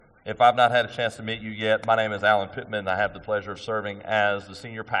If I've not had a chance to meet you yet, my name is Alan Pittman. I have the pleasure of serving as the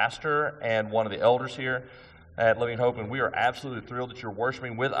senior pastor and one of the elders here at Living Hope, and we are absolutely thrilled that you're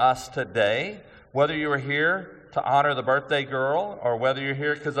worshiping with us today. Whether you are here to honor the birthday girl, or whether you're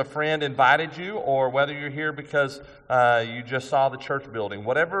here because a friend invited you, or whether you're here because you just saw the church building,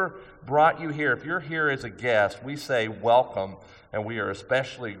 whatever brought you here, if you're here as a guest, we say welcome, and we are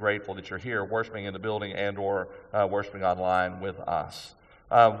especially grateful that you're here worshiping in the building and or worshiping online with us.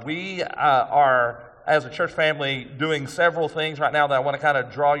 We are, as a church family, doing several things right now that I want to kind of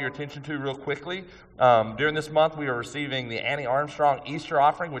draw your attention to real quickly. During this month, we are receiving the Annie Armstrong Easter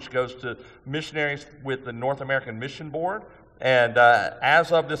offering, which goes to missionaries with the North American Mission Board. And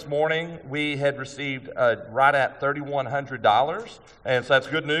as of this morning, we had received right at $3,100. And so that's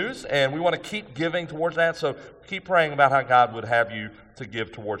good news. And we want to keep giving towards that. So keep praying about how God would have you to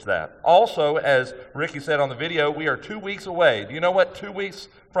give towards that. Also, as Ricky said on the video, we are 2 weeks away. Do you know what 2 weeks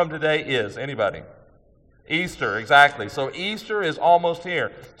from today is? Anybody? Easter, exactly. So Easter is almost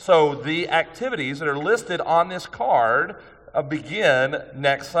here. So the activities that are listed on this card begin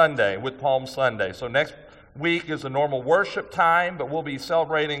next Sunday with Palm Sunday. So next week is a normal worship time, but we'll be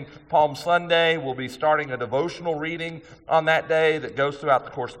celebrating Palm Sunday. We'll be starting a devotional reading on that day that goes throughout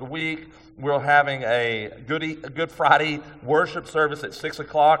the course of the week. We're having a Good Friday worship service at 6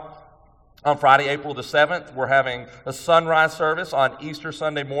 o'clock. On Friday, April the 7th, we're having a sunrise service on Easter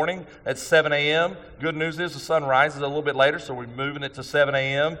Sunday morning at 7 a.m. Good news is the sun rises a little bit later, so we're moving it to 7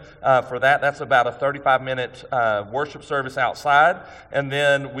 a.m. For that. That's about a 35-minute worship service outside. And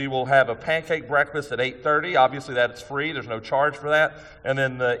then we will have a pancake breakfast at 8:30. Obviously, that's free. There's no charge for that. And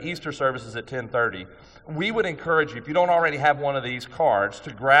then the Easter service is at 10:30. We would encourage you, if you don't already have one of these cards,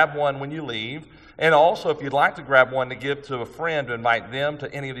 to grab one when you leave. And also, if you'd like to grab one to give to a friend to invite them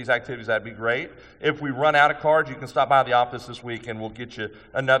to any of these activities, that'd be great. If we run out of cards, you can stop by the office this week and we'll get you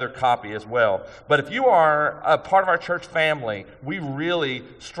another copy as well. But if you are a part of our church family, we really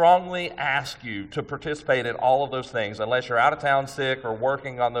strongly ask you to participate in all of those things, unless you're out of town sick or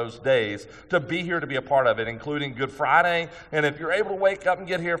working on those days, to be here to be a part of it, including Good Friday. And if you're able to wake up and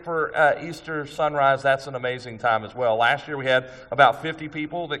get here for Easter sunrise, that's an amazing time as well. Last year we had about 50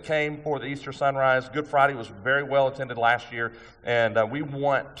 people that came for the Easter sunrise. Good Friday was very well attended last year, and we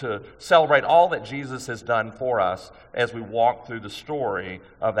want to celebrate all that Jesus has done for us as we walk through the story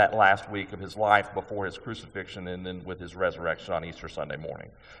of that last week of his life before his crucifixion and then with his resurrection on Easter Sunday morning.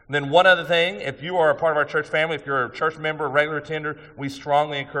 And then one other thing, if you are a part of our church family, if you're a church member, a regular attender, we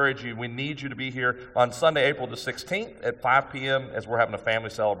strongly encourage you, we need you to be here on Sunday, April the 16th at 5 p.m. as we're having a family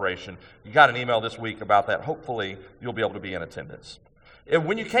celebration. You got an email this week about that. Hopefully, you'll be able to be in attendance.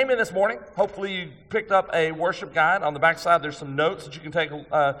 When you came in this morning, hopefully you picked up a worship guide. On the back side, there's some notes that you can take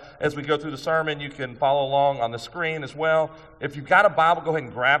as we go through the sermon. You can follow along on the screen as well. If you've got a Bible, go ahead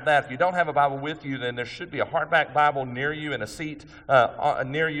and grab that. If you don't have a Bible with you, then there should be a hardback Bible near you in a seat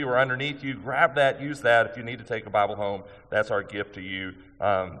near you or underneath you. Grab that, use that. If you need to take a Bible home, that's our gift to you.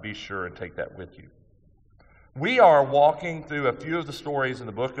 Be sure and take that with you. We are walking through a few of the stories in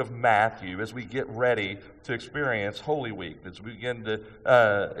the book of Matthew as we get ready to experience Holy Week, as we begin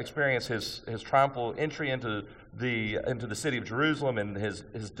to experience his triumphal entry into the city of Jerusalem and his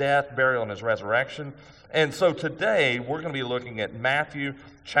death, burial, and his resurrection. And so today we're going to be looking at Matthew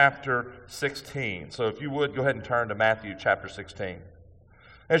chapter 16. So if you would, go ahead and turn to Matthew chapter 16.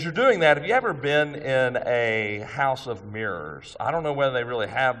 As you're doing that, have you ever been in a house of mirrors? I don't know whether they really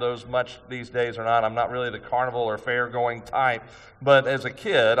have those much these days or not. I'm not really the carnival or fair-going type. But as a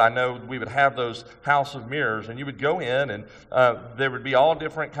kid, I know we would have those house of mirrors, and you would go in, and there would be all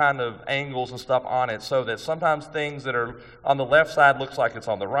different kind of angles and stuff on it, so that sometimes things that are on the left side looks like it's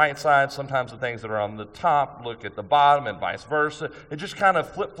on the right side. Sometimes the things that are on the top look at the bottom, and vice versa. It just kind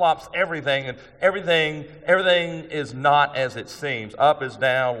of flip-flops everything, and everything is not as it seems. Up is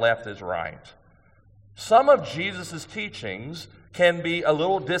down, left is right. Some of Jesus' teachings can be a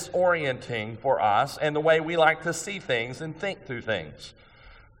little disorienting for us and the way we like to see things and think through things.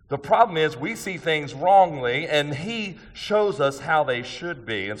 The problem is we see things wrongly, and he shows us how they should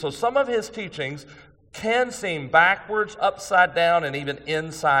be. And so some of his teachings can seem backwards, upside down, and even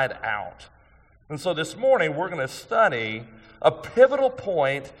inside out. And so this morning we're going to study a pivotal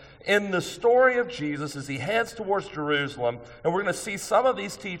point in the story of Jesus as he heads towards Jerusalem, and we're going to see some of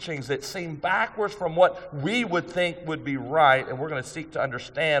these teachings that seem backwards from what we would think would be right, and we're going to seek to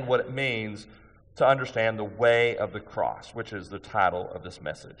understand what it means to understand the way of the cross, which is the title of this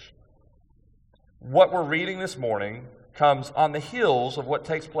message. What we're reading this morning comes on the heels of what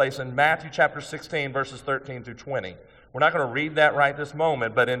takes place in Matthew chapter 16, verses 13 through 20. We're not going to read that right this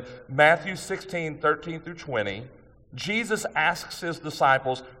moment, but in Matthew 16, 13 through 20, Jesus asks his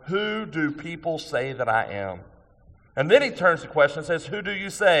disciples, "Who do people say that I am?" And then he turns the question and says, who do you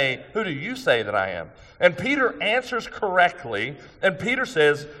say that I am? And Peter answers correctly, and Peter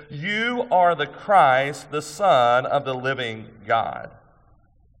says, "You are the Christ, the Son of the living God."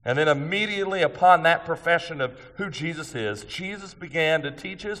 And then immediately upon that profession of who Jesus is, Jesus began to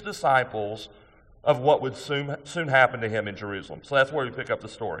teach his disciples of what would soon happen to him in Jerusalem. So that's where we pick up the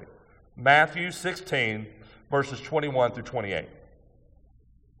story. Matthew 16, verses 21 through 28.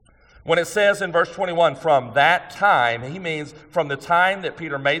 When it says in verse 21, from that time, he means from the time that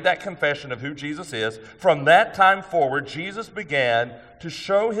Peter made that confession of who Jesus is, from that time forward, Jesus began to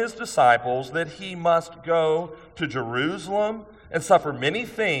show his disciples that he must go to Jerusalem and suffer many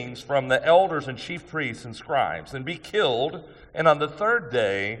things from the elders and chief priests and scribes, and be killed, and on the third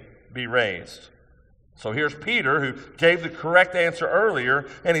day be raised. So here's Peter, who gave the correct answer earlier,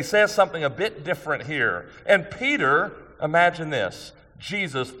 and he says something a bit different here. And Peter, imagine this,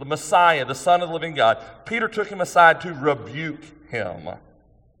 Jesus, the Messiah, the Son of the living God, Peter took him aside to rebuke him.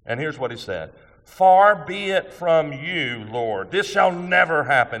 And here's what he said, "Far be it from you, Lord. This shall never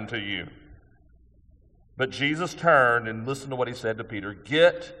happen to you." But Jesus turned and listened to what he said to Peter.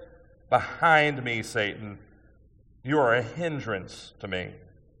 "Get behind me, Satan. You are a hindrance to me.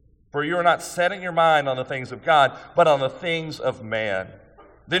 For you are not setting your mind on the things of God, but on the things of man."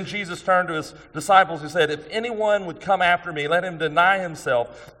 Then Jesus turned to his disciples and said, "If anyone would come after me, let him deny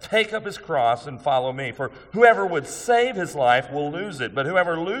himself, take up his cross, and follow me. For whoever would save his life will lose it, but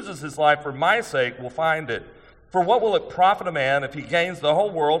whoever loses his life for my sake will find it. For what will it profit a man if he gains the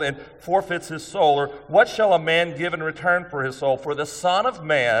whole world and forfeits his soul? Or what shall a man give in return for his soul? For the Son of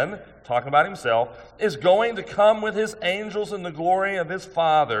Man," talking about himself, "is going to come with his angels in the glory of his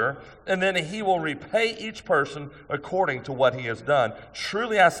Father, and then he will repay each person according to what he has done.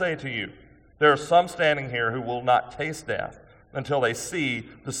 Truly I say to you, there are some standing here who will not taste death until they see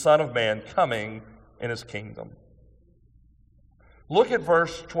the Son of Man coming in his kingdom." Look at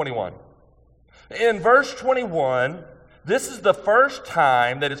verse 21. In verse 21, this is the first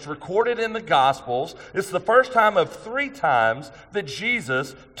time that it's recorded in the Gospels. It's the first time of 3 times that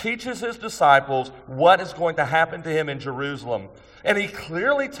Jesus teaches his disciples what is going to happen to him in Jerusalem. And he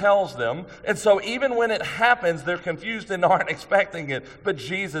clearly tells them, and so even when it happens, they're confused and aren't expecting it, but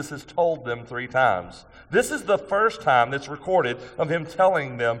Jesus has told them 3 times. This is the first time that's recorded of him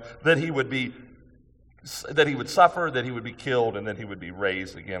telling them that he would suffer, that he would be killed, and that he would be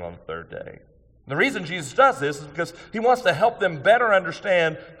raised again on the third day. The reason Jesus does this is because he wants to help them better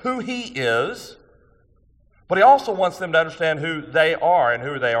understand who he is, but he also wants them to understand who they are and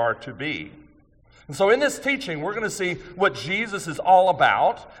who they are to be. And so in this teaching, we're going to see what Jesus is all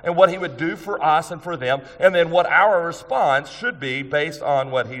about and what he would do for us and for them, and then what our response should be based on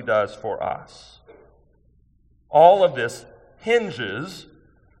what he does for us. All of this hinges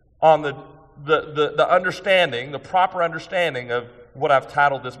on the understanding, the proper understanding of what I've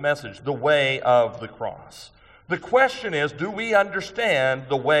titled this message, the way of the cross. The question is, do we understand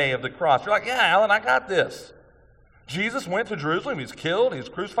the way of the cross? You're like, yeah, Alan, I got this. Jesus went to Jerusalem, he was killed, he was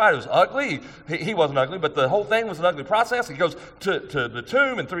crucified, it was ugly. He wasn't ugly, but the whole thing was an ugly process. He goes to the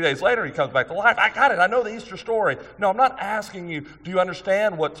tomb, and 3 days later he comes back to life. I got it, I know the Easter story. No, I'm not asking you, do you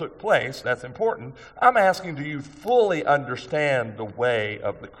understand what took place? That's important. I'm asking, do you fully understand the way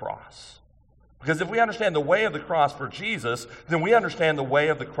of the cross? Because if we understand the way of the cross for Jesus, then we understand the way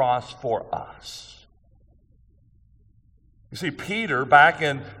of the cross for us. You see, Peter, back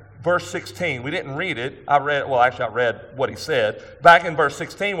in verse 16, we didn't read it. I read what he said. Back in verse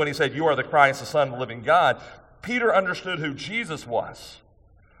 16, when he said, "You are the Christ, the Son of the living God," Peter understood who Jesus was.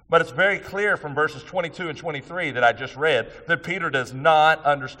 But it's very clear from verses 22 and 23 that I just read that Peter does not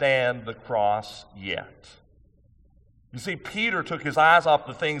understand the cross yet. You see, Peter took his eyes off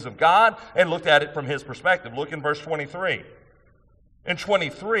the things of God and looked at it from his perspective. Look in verse 23. In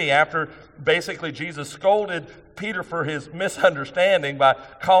 23, after basically Jesus scolded Peter for his misunderstanding by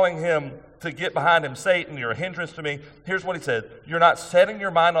calling him to get behind him, "Satan, you're a hindrance to me," here's what he said. "You're not setting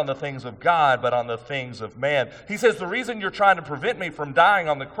your mind on the things of God, but on the things of man." He says, the reason you're trying to prevent me from dying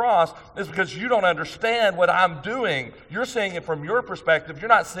on the cross is because you don't understand what I'm doing. You're seeing it from your perspective. You're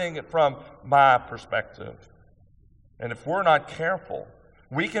not seeing it from my perspective. And if we're not careful,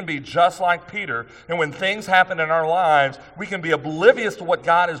 we can be just like Peter, and when things happen in our lives, we can be oblivious to what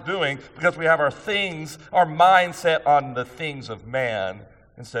God is doing because we have our mindset on the things of man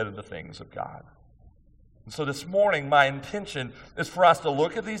instead of the things of God. And so this morning, my intention is for us to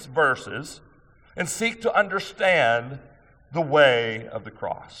look at these verses and seek to understand the way of the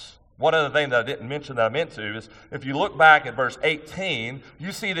cross. One other thing that I didn't mention that I meant to is if you look back at verse 18,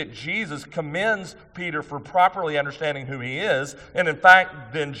 you see that Jesus commends Peter for properly understanding who he is. And in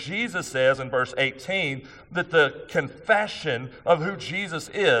fact, then Jesus says in verse 18 that the confession of who Jesus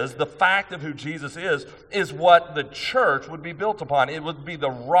is, the fact of who Jesus is what the church would be built upon. It would be the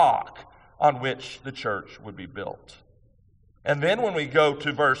rock on which the church would be built. And then when we go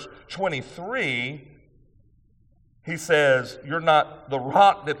to verse 23, he says, you're not the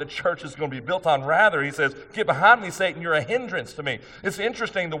rock that the church is going to be built on. Rather, he says, get behind me, Satan, you're a hindrance to me. It's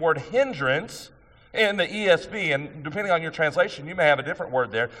interesting, the word hindrance in the ESV, and depending on your translation, you may have a different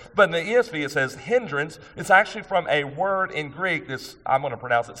word there, but in the ESV it says hindrance. It's actually from a word in Greek, I'm going to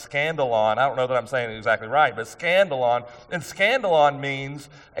pronounce it scandalon. I don't know that I'm saying it exactly right, but scandalon. And scandalon means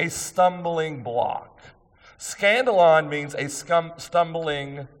a stumbling block. Scandalon means a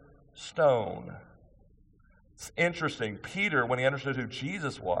stumbling stone. It's interesting. Peter, when he understood who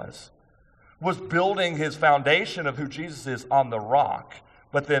Jesus was building his foundation of who Jesus is on the rock.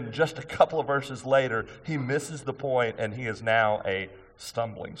 But then just a couple of verses later, he misses the point and he is now a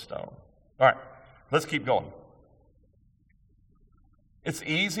stumbling stone. All right, let's keep going. It's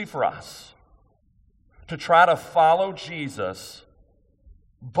easy for us to try to follow Jesus,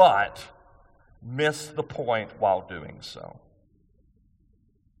 but miss the point while doing so.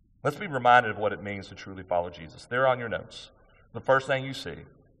 Let's be reminded of what it means to truly follow Jesus. There on your notes, the first thing you see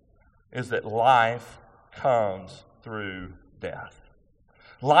is that life comes through death.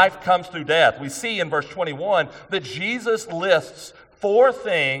 Life comes through death. We see in verse 21 that Jesus lists 4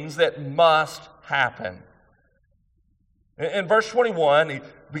 things that must happen. In verse 21, he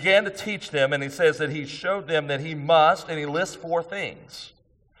began to teach them, and he says that he showed them that he must, and he lists 4 things.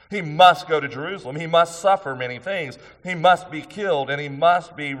 He must go to Jerusalem. He must suffer many things. He must be killed, and he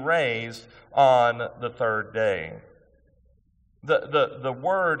must be raised on the 3rd day. The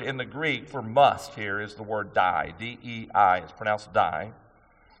word in the Greek for must here is the word die, D-E-I. It's pronounced die.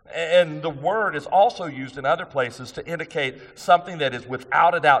 And the word is also used in other places to indicate something that is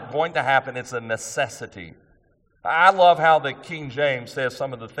without a doubt going to happen. It's a necessity. I love how the King James says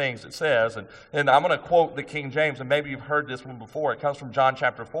some of the things it says, and I'm going to quote the King James, and maybe you've heard this one before. It comes from John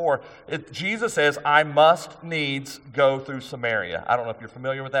chapter 4. Jesus says, I must needs go through Samaria. I don't know if you're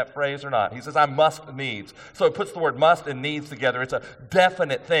familiar with that phrase or not. He says, I must needs. So it puts the word must and needs together. It's a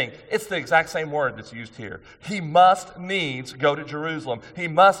definite thing. It's the exact same word that's used here. He must needs go to Jerusalem. He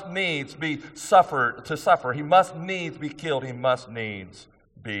must needs suffer. He must needs be killed. He must needs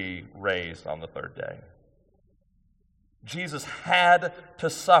be raised on the 3rd day. Jesus had to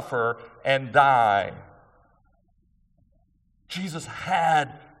suffer and die. Jesus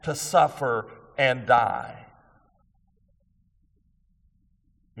had to suffer and die.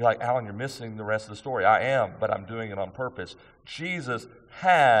 You're like, Alan, you're missing the rest of the story. I am, but I'm doing it on purpose. Jesus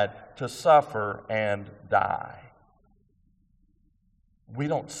had to suffer and die. We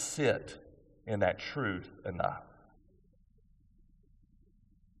don't sit in that truth enough.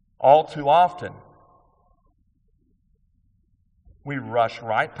 All too often, we rush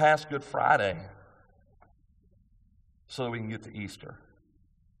right past Good Friday so that we can get to Easter.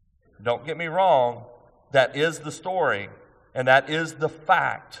 Don't get me wrong, that is the story, and that is the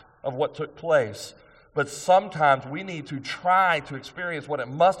fact of what took place. But sometimes we need to try to experience what it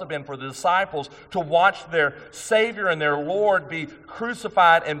must have been for the disciples to watch their Savior and their Lord be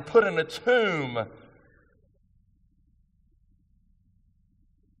crucified and put in a tomb.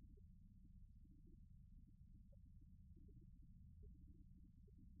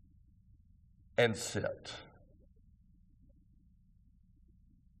 And sit.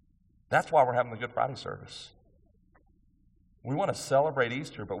 That's why we're having the Good Friday service. We want to celebrate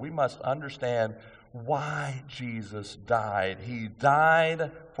Easter, but we must understand why Jesus died. He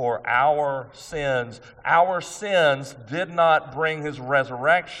died for our sins. Our sins did not bring his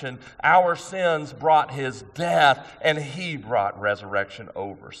resurrection. Our sins brought his death, and he brought resurrection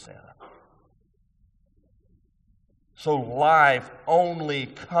over sin. So life only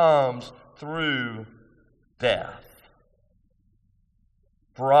comes through death.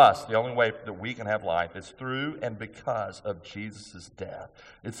 For us, the only way that we can have life is through and because of Jesus' death.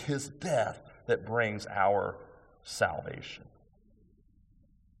 It's his death that brings our salvation.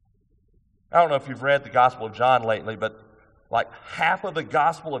 I don't know if you've read the Gospel of John lately, but like half of the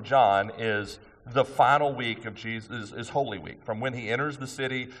Gospel of John is the final week of Jesus, is Holy Week, from when he enters the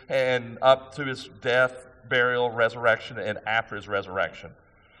city and up to his death, burial, resurrection, and after his resurrection.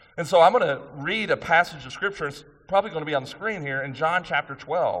 And so I'm going to read a passage of Scripture. It's probably going to be on the screen here in John chapter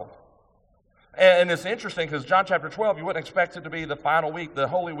 12. And it's interesting because John chapter 12, you wouldn't expect it to be the final week, the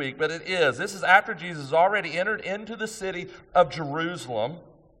Holy Week, but it is. This is after Jesus has already entered into the city of Jerusalem.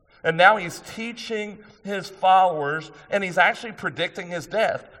 And now he's teaching his followers, and he's actually predicting his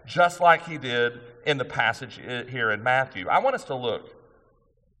death, just like he did in the passage here in Matthew. I want us to look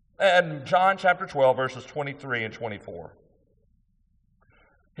at John chapter 12, verses 23 and 24.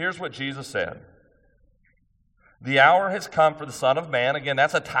 Here's what Jesus said. The hour has come for the Son of Man. Again,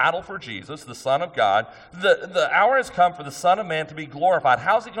 that's a title for Jesus, the Son of God. The hour has come for the Son of Man to be glorified.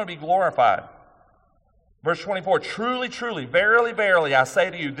 How's he going to be glorified? Verse 24, truly, truly, verily, verily, I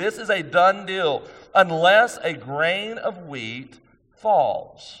say to you, this is a done deal, unless a grain of wheat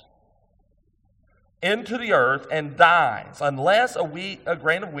falls into the earth and dies. Unless a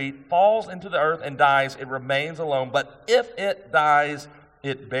grain of wheat falls into the earth and dies, it remains alone. But if it dies,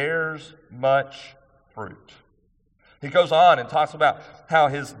 it bears much fruit. He goes on and talks about how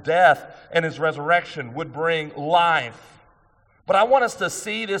his death and his resurrection would bring life. But I want us to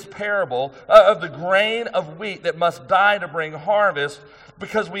see this parable of the grain of wheat that must die to bring harvest,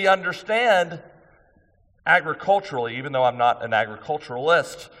 because we understand agriculturally, even though I'm not an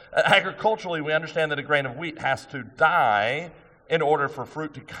agriculturalist, agriculturally we understand that a grain of wheat has to die in order for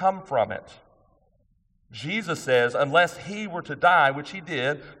fruit to come from it. Jesus says, unless he were to die, which he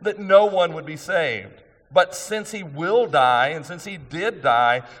did, that no one would be saved. But since he will die, and since he did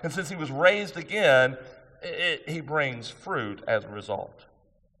die, and since he was raised again, he brings fruit as a result.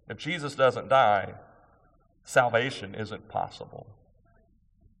 If Jesus doesn't die, salvation isn't possible.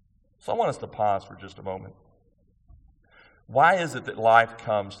 So I want us to pause for just a moment. Why is it that life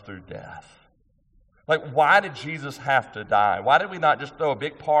comes through death? Like, why did Jesus have to die? Why did we not just throw a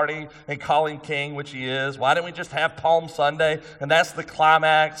big party and call him king, which he is? Why didn't we just have Palm Sunday, and that's the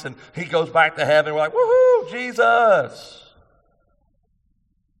climax, and he goes back to heaven, we're like, woohoo, Jesus!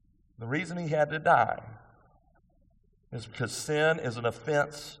 The reason he had to die is because sin is an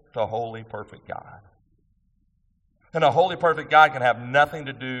offense to a holy, perfect God. And a holy, perfect God can have nothing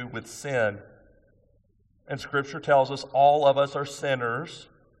to do with sin. And Scripture tells us all of us are sinners.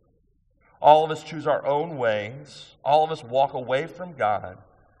 All of us choose our own ways. All of us walk away from God.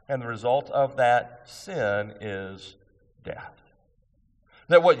 And the result of that sin is death.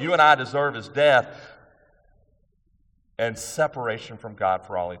 That what you and I deserve is death and separation from God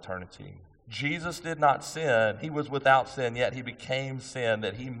for all eternity. Jesus did not sin. He was without sin, yet he became sin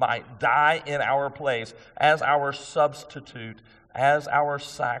that he might die in our place as our substitute, as our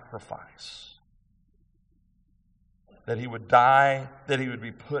sacrifice. That he would die, that he would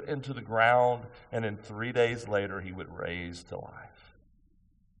be put into the ground, and then 3 days later he would raise to life.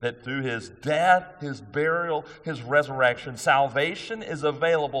 That through his death, his burial, his resurrection, salvation is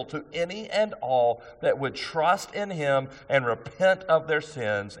available to any and all that would trust in him and repent of their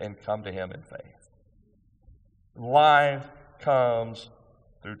sins and come to him in faith. Life comes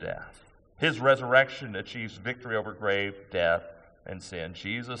through death. His resurrection achieves victory over grave, death, and sin.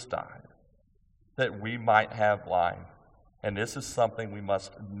 Jesus died that we might have life. And this is something we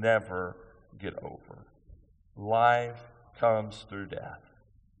must never get over. Life comes through death.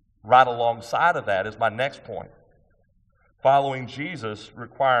 Right alongside of that is my next point. Following Jesus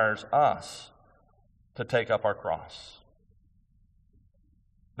requires us to take up our cross.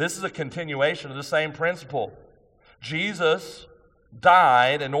 This is a continuation of the same principle. Jesus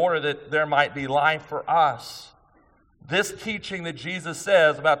died in order that there might be life for us. This teaching that Jesus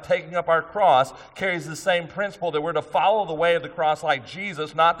says about taking up our cross carries the same principle that we're to follow the way of the cross like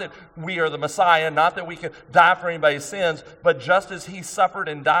Jesus, not that we are the Messiah, not that we can die for anybody's sins, but just as he suffered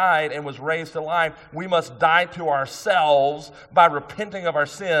and died and was raised to life, we must die to ourselves by repenting of our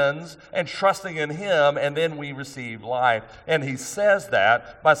sins and trusting in him, and then we receive life. And he says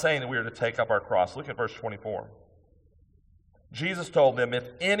that by saying that we are to take up our cross. Look at verse 24. Jesus told them, if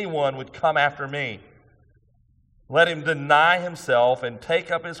anyone would come after me, let him deny himself and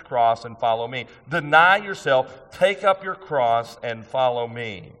take up his cross and follow me. Deny yourself, take up your cross and follow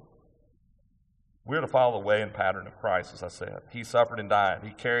me. We're to follow the way and pattern of Christ, as I said. He suffered and died. He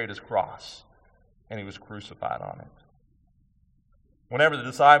carried his cross, and he was crucified on it. Whenever the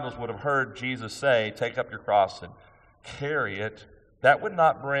disciples would have heard Jesus say, take up your cross and carry it, that would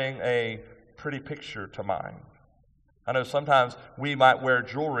not bring a pretty picture to mind. I know sometimes we might wear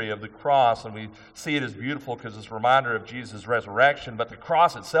jewelry of the cross and we see it as beautiful because it's a reminder of Jesus' resurrection, but the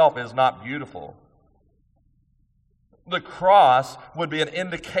cross itself is not beautiful. The cross would be an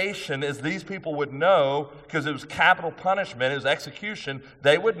indication, as these people would know, because it was capital punishment, it was execution,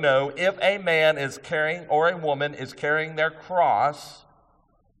 they would know if a man is carrying or a woman is carrying their cross,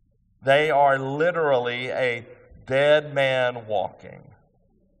 they are literally a dead man walking.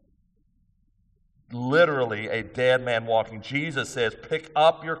 Literally a dead man walking. Jesus says, pick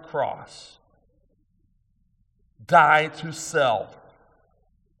up your cross. Die to self.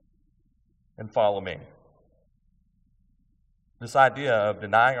 and follow me. This idea of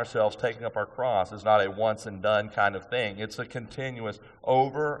denying ourselves, taking up our cross, is not a once and done kind of thing. It's a continuous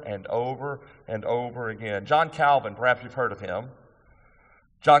over and over and over again. John Calvin, perhaps you've heard of him.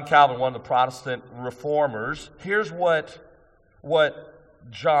 John Calvin, one of the Protestant reformers, here's what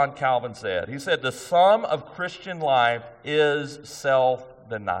John Calvin said. He said, the sum of Christian life is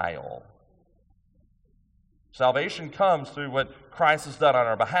self-denial. Salvation comes through what Christ has done on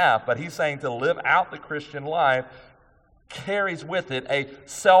our behalf, but he's saying to live out the Christian life carries with it a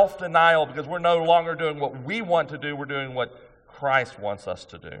self-denial, because we're no longer doing what we want to do, we're doing what Christ wants us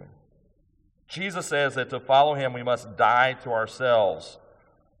to do. Jesus says that to follow him, we must die to ourselves.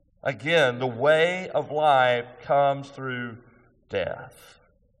 Again, the way of life comes through death.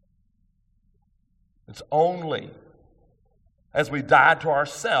 It's only as we die to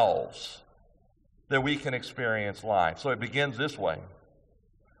ourselves that we can experience life. So it begins this way.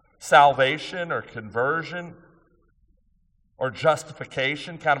 Salvation or conversion or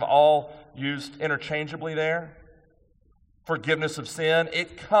justification, kind of all used interchangeably there. Forgiveness of sin,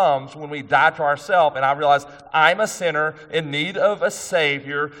 it comes when we die to ourselves and I realize I'm a sinner in need of a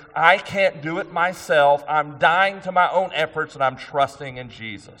Savior. I can't do it myself. I'm dying to my own efforts and I'm trusting in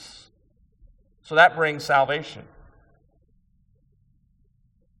Jesus. So that brings salvation.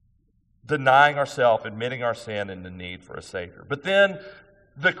 Denying ourselves, admitting our sin and the need for a Savior. But then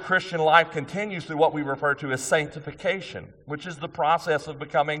the Christian life continues through what we refer to as sanctification, which is the process of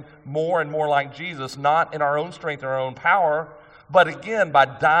becoming more and more like Jesus, not in our own strength or our own power, but again by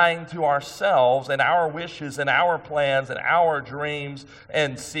dying to ourselves and our wishes and our plans and our dreams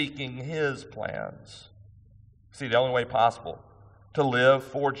and seeking His plans. See, the only way possible to live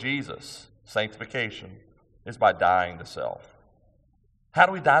for Jesus, sanctification, is by dying to self. How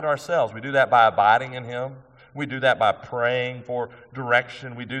do we die to ourselves? We do that by abiding in Him. We do that by praying for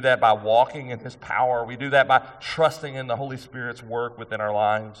direction. We do that by walking in His power. We do that by trusting in the Holy Spirit's work within our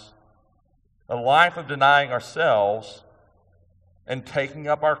lives. A life of denying ourselves and taking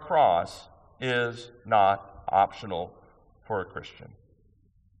up our cross is not optional for a Christian.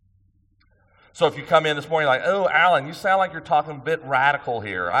 So if you come in this morning like, oh, Alan, you sound like you're talking a bit radical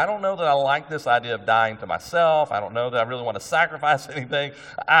here. I don't know that I like this idea of dying to myself. I don't know that I really want to sacrifice anything.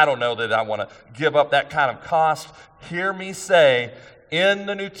 I don't know that I want to give up that kind of cost. Hear me say, in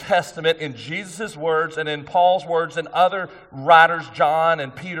the New Testament, in Jesus' words and in Paul's words and other writers, John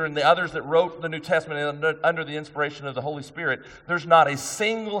and Peter and the others that wrote the New Testament under the inspiration of the Holy Spirit, there's not a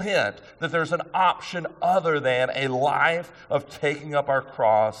single hint that there's an option other than a life of taking up our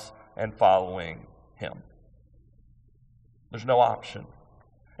cross and following Him. There's no option.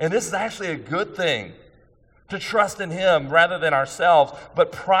 And this is actually a good thing, to trust in Him rather than ourselves.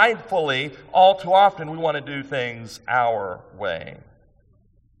 But pridefully, all too often, we want to do things our way.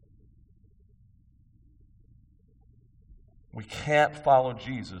 We can't follow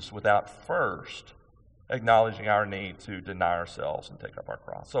Jesus without first acknowledging our need to deny ourselves and take up our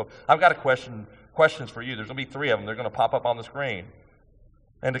cross. So I've got questions for you. There's going to be 3 of them. They're going to pop up on the screen.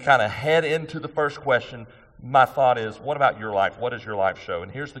 And to kind of head into the first question, my thought is, what about your life? What does your life show?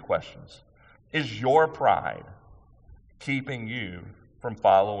 And here's the questions. Is your pride keeping you from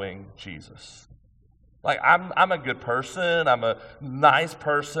following Jesus? Like, I'm a good person. I'm a nice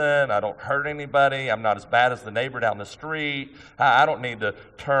person. I don't hurt anybody. I'm not as bad as the neighbor down the street. I don't need to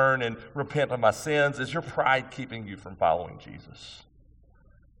turn and repent of my sins. Is your pride keeping you from following Jesus?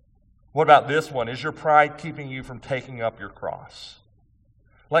 What about this one? Is your pride keeping you from taking up your cross?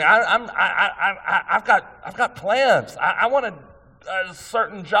 Like, I've got plans. I want a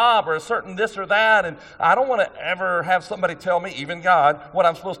certain job or a certain this or that, and I don't want to ever have somebody tell me, even God, what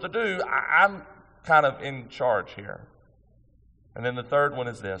I'm supposed to do. I'm kind of in charge here. And then the third one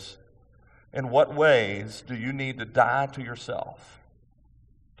is this. In what ways do you need to die to yourself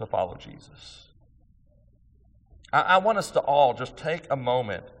to follow Jesus? I want us to all just take a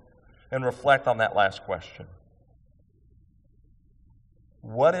moment and reflect on that last question.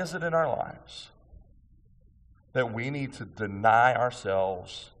 What is it in our lives that we need to deny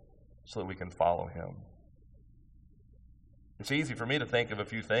ourselves so that we can follow Him? It's easy for me to think of a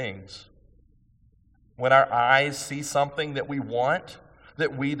few things. When our eyes see something that we want,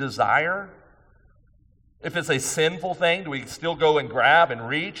 that we desire, if it's a sinful thing, do we still go and grab and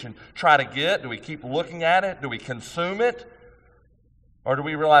reach and try to get? Do we keep looking at it? Do we consume it? Or do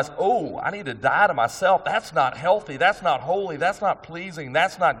we realize, oh, I need to die to myself. That's not healthy. That's not holy. That's not pleasing.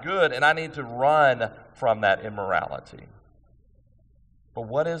 That's not good. And I need to run from that immorality. But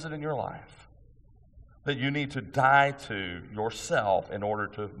what is it in your life that you need to die to yourself in order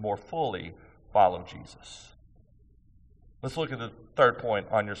to more fully follow Jesus? Let's look at the third point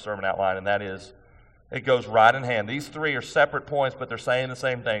on your sermon outline, and that is, it goes right in hand. These three are separate points, but they're saying the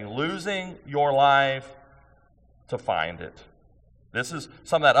same thing. Losing your life to find it. This is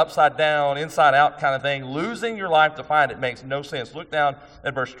some of that upside down, inside out kind of thing. Losing your life to find it makes no sense. Look down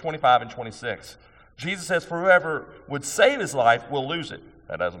at verse 25 and 26. Jesus says, for whoever would save his life will lose it.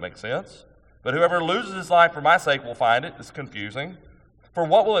 That doesn't make sense. But whoever loses his life for my sake will find it. It's confusing. For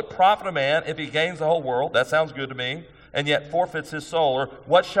what will it profit a man if he gains the whole world? That sounds good to me. And yet forfeits his soul. Or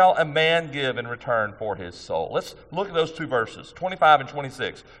what shall a man give in return for his soul? Let's look at those two verses, 25 and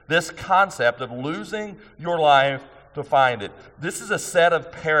 26. This concept of losing your life to find it. This is a set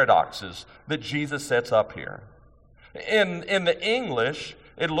of paradoxes that Jesus sets up here. In the English,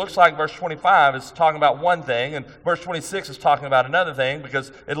 it looks like verse 25 is talking about one thing, and verse 26 is talking about another thing,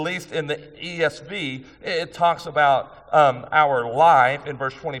 because at least in the ESV, it talks about our life in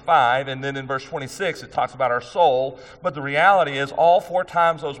verse 25, and then in verse 26, it talks about our soul. But the reality is, all four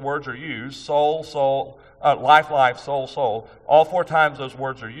times those words are used, soul, life, soul, all four times those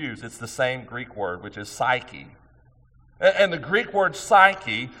words are used, it's the same Greek word, which is psyche. And the Greek word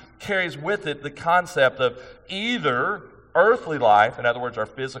psyche carries with it the concept of either earthly life, in other words, our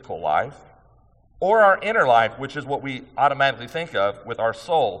physical life, or our inner life, which is what we automatically think of with our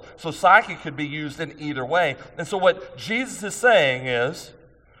soul. So psyche could be used in either way. And so what Jesus is saying is,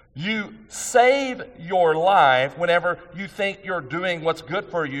 you save your life whenever you think you're doing what's good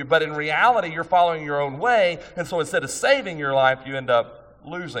for you, but in reality, you're following your own way, and so instead of saving your life, you end up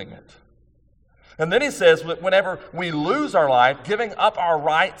losing it. And then he says that whenever we lose our life, giving up our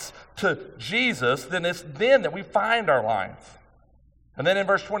rights to Jesus, then it's then that we find our life. And then in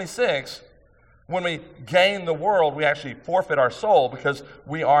verse 26, when we gain the world, we actually forfeit our soul because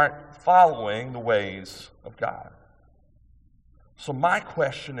we aren't following the ways of God. So my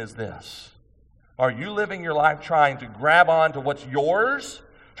question is this. Are you living your life trying to grab on to what's yours?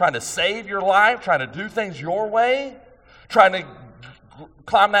 Trying to save your life? Trying to do things your way? Trying to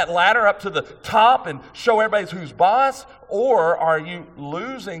climb that ladder up to the top and show everybody who's boss? Or are you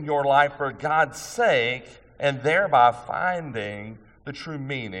losing your life for God's sake and thereby finding the true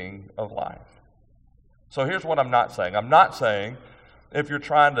meaning of life? So here's what I'm not saying. I'm not saying if you're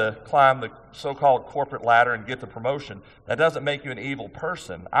trying to climb the so-called corporate ladder and get the promotion, that doesn't make you an evil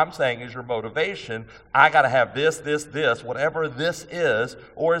person. I'm saying, is your motivation, I got to have this, whatever this is,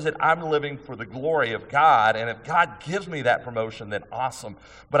 or is it I'm living for the glory of God, and if God gives me that promotion, then awesome,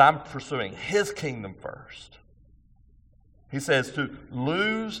 but I'm pursuing His kingdom first. He says to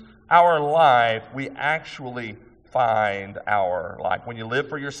lose our life, we actually find our life. When you live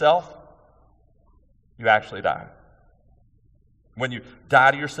for yourself, you actually die. When you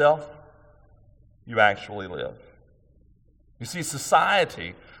die to yourself, you actually live. You see,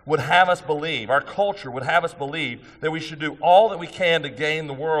 society would have us believe, our culture would have us believe that we should do all that we can to gain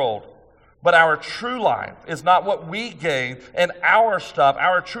the world. But our true life is not what we gain and our stuff.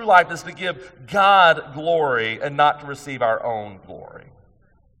 Our true life is to give God glory and not to receive our own glory.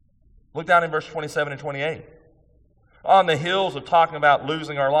 Look down in verse 27 and 28. On the heels of talking about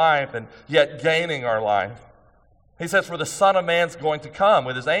losing our life and yet gaining our life, he says, for the Son of Man's going to come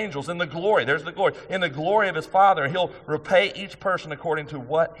with His angels in the glory. There's the glory. In the glory of His Father, He'll repay each person according to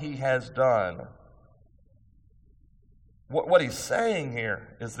what he has done. What He's saying here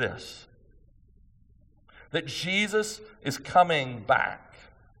is this, that Jesus is coming back.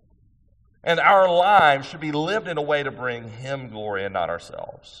 And our lives should be lived in a way to bring Him glory and not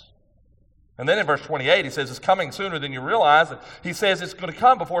ourselves. And then in verse 28, he says, it's coming sooner than you realize. And he says it's going to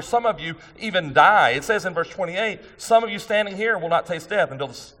come before some of you even die. It says in verse 28, some of you standing here will not taste death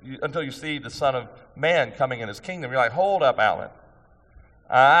until you see the Son of Man coming in His kingdom. You're like, hold up, Alan.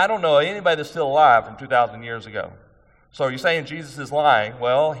 I don't know anybody that's still alive from 2,000 years ago. So you're saying Jesus is lying?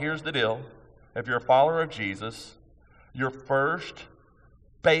 Well, here's the deal. If you're a follower of Jesus, your first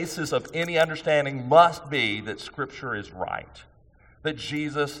basis of any understanding must be that Scripture is right, that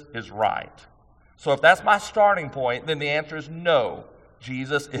Jesus is right. So if that's my starting point, then the answer is no,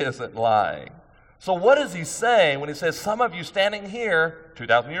 Jesus isn't lying. So what is he saying when he says, some of you standing here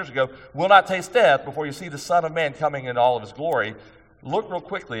 2,000 years ago will not taste death before you see the Son of Man coming in all of His glory? Look real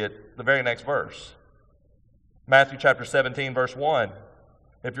quickly at the very next verse. Matthew chapter 17, verse 1.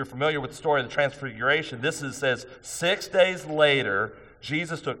 If you're familiar with the story of the Transfiguration, says 6 days later,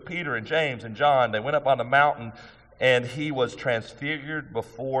 Jesus took Peter and James and John. They went up on the mountain, and He was transfigured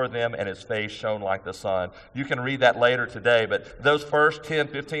before them, and His face shone like the sun. You can read that later today, but those first 10,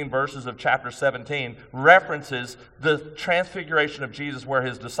 15 verses of chapter 17 references the transfiguration of Jesus, where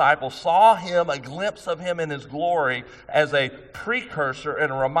His disciples saw Him, a glimpse of Him in His glory, as a precursor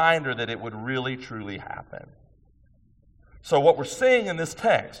and a reminder that it would really, truly happen. So what we're seeing in this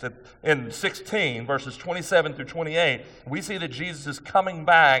text, in 16, verses 27 through 28, we see that Jesus is coming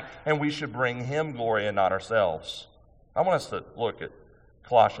back and we should bring him glory and not ourselves. I want us to look at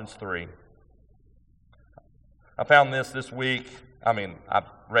Colossians 3. I found this week. I've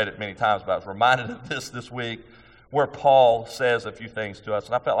read it many times, but I was reminded of this week where Paul says a few things to us,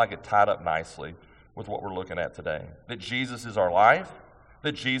 and I felt like it tied up nicely with what we're looking at today. That Jesus is our life,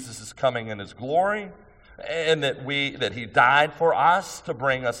 that Jesus is coming in his glory, and that he died for us to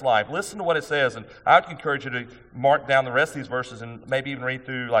bring us life. Listen to what it says, and I would encourage you to mark down the rest of these verses and maybe even read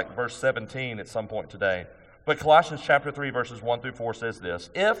through like verse 17 at some point today. But Colossians chapter 3, verses 1 through 4 says this: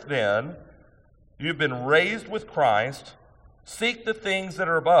 If then you've been raised with Christ, seek the things that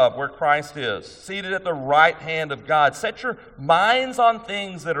are above, where Christ is, seated at the right hand of God. Set your minds on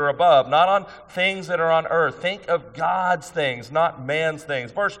things that are above, not on things that are on earth. Think of God's things, not man's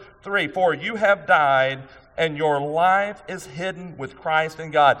things. Verse 3, for you have died, and your life is hidden with Christ in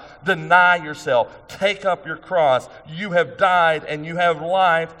God. Deny yourself. Take up your cross. You have died, and you have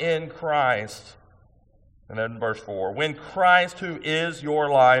life in Christ. And then verse 4, when Christ, who is your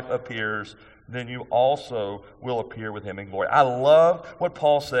life, appears, then you also will appear with him in glory. I love what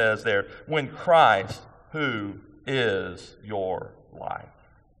Paul says there. When Christ, who is your life.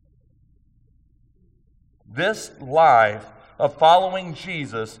 This life of following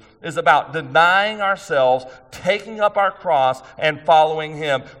Jesus is about denying ourselves, taking up our cross, and following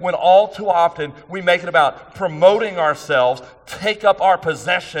him. When all too often we make it about promoting ourselves, take up our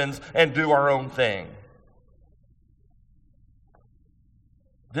possessions, and do our own thing.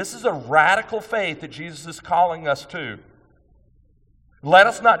 This is a radical faith that Jesus is calling us to. Let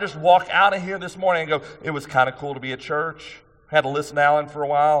us not just walk out of here this morning and go, it was kind of cool to be at church. Had to listen to Alan for a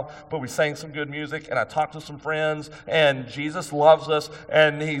while, but we sang some good music, and I talked to some friends, and Jesus loves us,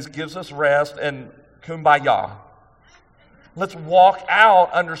 and he gives us rest, and kumbaya. Let's walk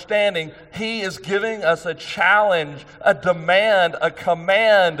out understanding he is giving us a challenge, a demand, a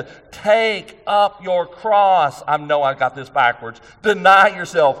command. Take up your cross. I know I got this backwards. Deny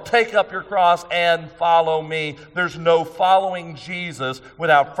yourself. Take up your cross and follow me. There's no following Jesus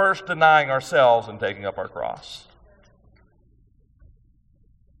without first denying ourselves and taking up our cross.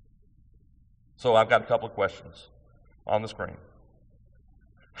 So I've got a couple of questions on the screen.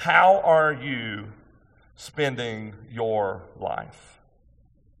 How are you spending your life?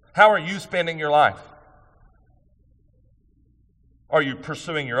 How are you spending your life? Are you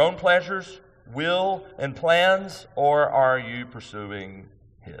pursuing your own pleasures, will, and plans, or are you pursuing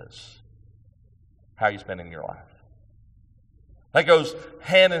his? How are you spending your life? That goes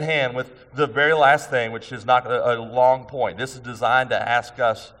hand in hand with the very last thing, which is not a long point. This is designed to ask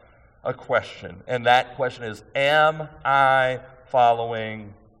us a question, and that question is, am I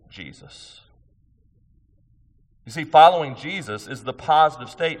following Jesus? You see, following Jesus is the positive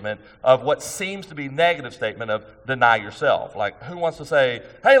statement of what seems to be negative statement of deny yourself. Like, who wants to say,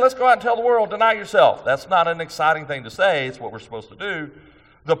 hey, let's go out and tell the world, deny yourself? That's not an exciting thing to say. It's what we're supposed to do.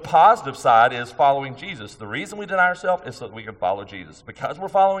 The positive side is following Jesus. The reason we deny ourselves is so that we can follow Jesus. Because we're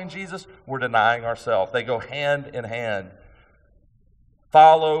following Jesus, we're denying ourselves. They go hand in hand.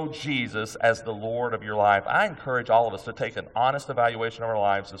 Follow Jesus as the Lord of your life. I encourage all of us to take an honest evaluation of our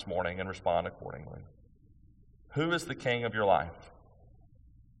lives this morning and respond accordingly. Who is the king of your life?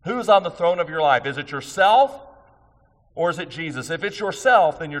 Who is on the throne of your life? Is it yourself or is it Jesus? If it's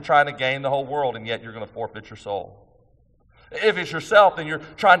yourself, then you're trying to gain the whole world and yet you're going to forfeit your soul. If it's yourself, then you're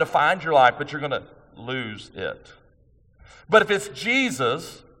trying to find your life, but you're going to lose it. But if it's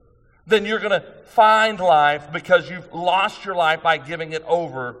Jesus, then you're going to find life because you've lost your life by giving it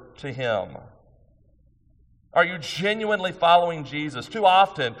over to him. Are you genuinely following Jesus? Too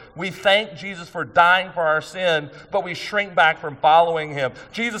often, we thank Jesus for dying for our sin, but we shrink back from following him.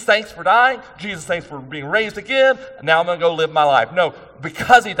 Jesus, thanks for dying. Jesus, thanks for being raised again. Now I'm going to go live my life. No,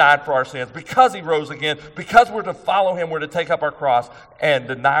 because he died for our sins, because he rose again, because we're to follow him, we're to take up our cross and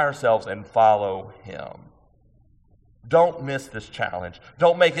deny ourselves and follow him. Don't miss this challenge.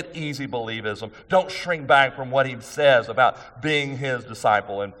 Don't make it easy believism. Don't shrink back from what he says about being his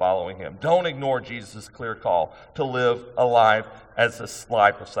disciple and following him. Don't ignore Jesus' clear call to live a life as a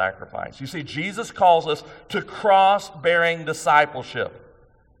life of sacrifice. You see, Jesus calls us to cross-bearing discipleship.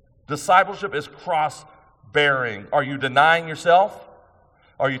 Discipleship is cross-bearing. Are you denying yourself?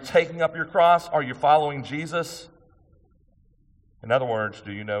 Are you taking up your cross? Are you following Jesus? In other words,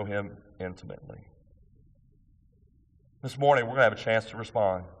 do you know him intimately? This morning, we're going to have a chance to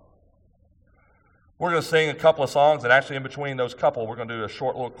respond. We're going to sing a couple of songs, and actually in between those couple, we're going to do a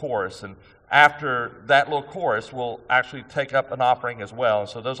short little chorus. And after that little chorus, we'll actually take up an offering as well. And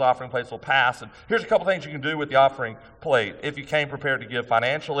so those offering plates will pass. And here's a couple things you can do with the offering plate. If you came prepared to give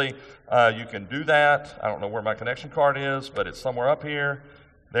financially, you can do that. I don't know where my connection card is, but it's somewhere up here.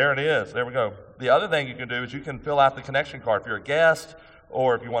 There it is. There we go. The other thing you can do is you can fill out the connection card. If you're a guest,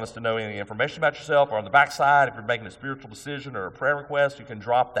 or if you want us to know any information about yourself, or on the back side, if you're making a spiritual decision or a prayer request, you can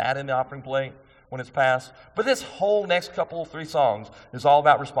drop that in the offering plate when it's passed. But this whole next couple, 3 songs is all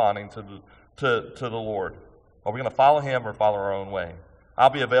about responding to the Lord. Are we going to follow Him or follow our own way? I'll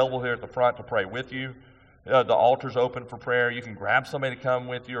be available here at the front to pray with you. The altar's open for prayer. You can grab somebody to come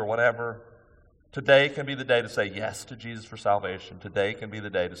with you or whatever. Today can be the day to say yes to Jesus for salvation. Today can be the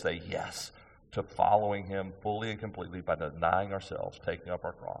day to say yes to following Him fully and completely by denying ourselves, taking up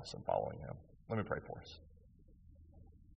our cross, and following Him. Let me pray for us.